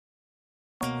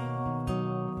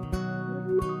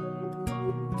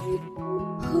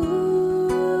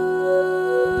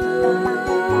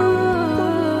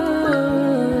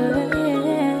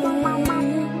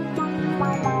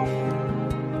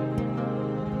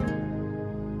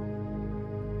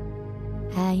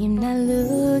I am not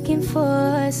looking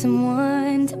for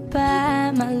someone to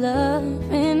buy my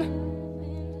loving.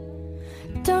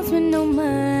 Don't spend no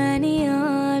money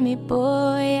on me,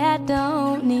 boy, I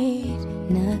don't need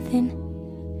nothing.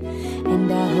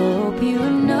 And I hope you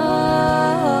know,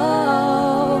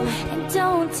 and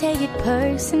don't take it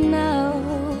personal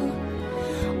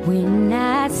when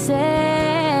I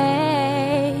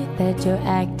say that you're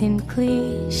acting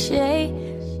cliche.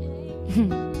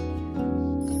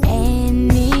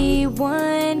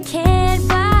 Anyone can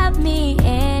buy me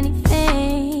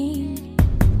anything,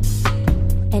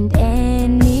 and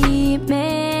any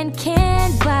man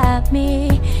can buy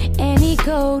me any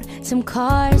gold, some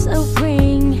cars, a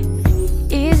ring.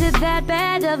 Is it that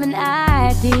bad of an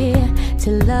idea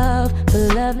to love for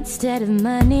love instead of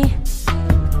money?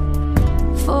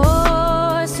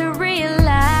 Forced to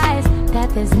realize that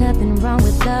there's nothing wrong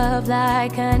with love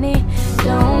like honey.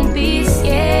 Don't be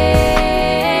scared,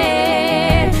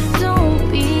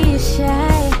 don't be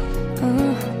shy.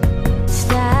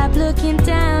 Stop looking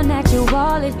down at your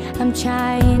wallet, I'm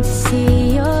trying to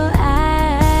see your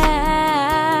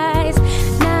eyes.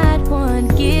 Not one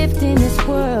gift in this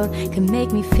world can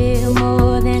make me feel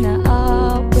more than I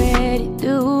already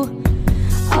do.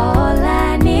 All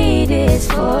I need is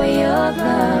for your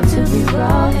love to be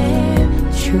raw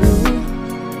and true.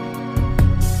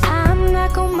 I'm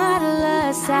not gonna model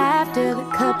us after the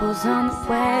couples on the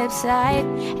website,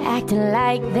 acting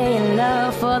like they in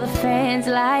love for the fans'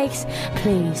 likes.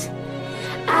 Please,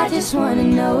 I just wanna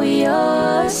know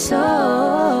your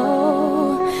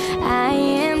soul. I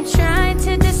am trying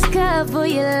to discover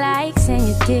your likes and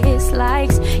your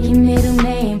dislikes, your middle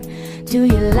name. Do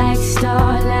you like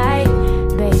Starlight?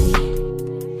 Baby,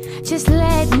 just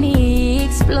let me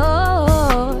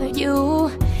explore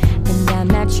you. And I'm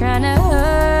not trying to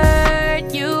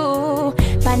hurt you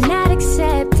by not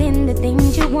accepting the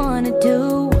things you wanna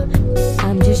do.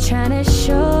 I'm just trying to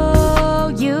show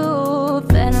you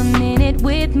that I'm in it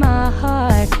with my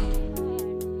heart.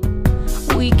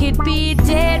 We could be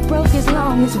dead broke as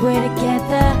long as we're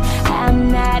together.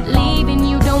 I'm not leaving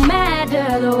you, don't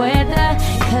matter the weather.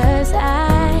 'Cause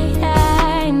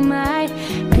I might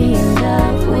be in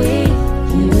love with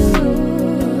you.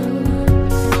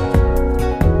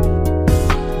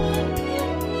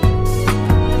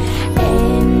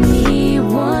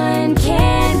 Anyone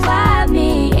can buy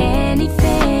me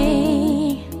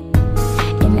anything,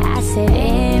 and I said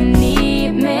any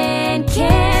man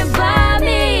can buy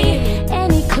me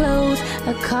any clothes,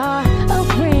 a car, a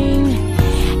ring.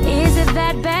 Is it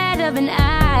that bad of an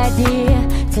idea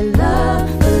to love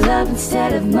for love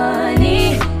instead of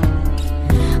money?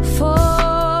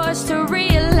 Forced to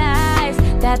realize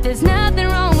that there's nothing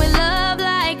wrong with love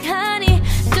like honey.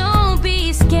 Don't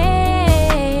be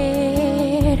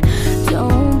scared,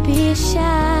 don't be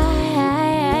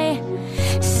shy.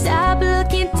 Stop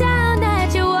looking down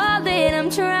at your wallet, I'm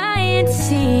trying to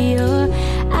see your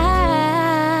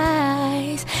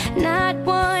eyes. Not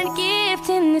one gift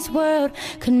in this world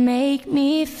could make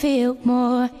me feel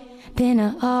more than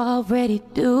I already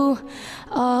do.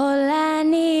 All I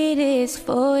need is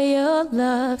for your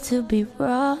love to be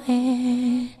raw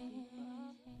and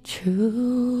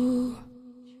true.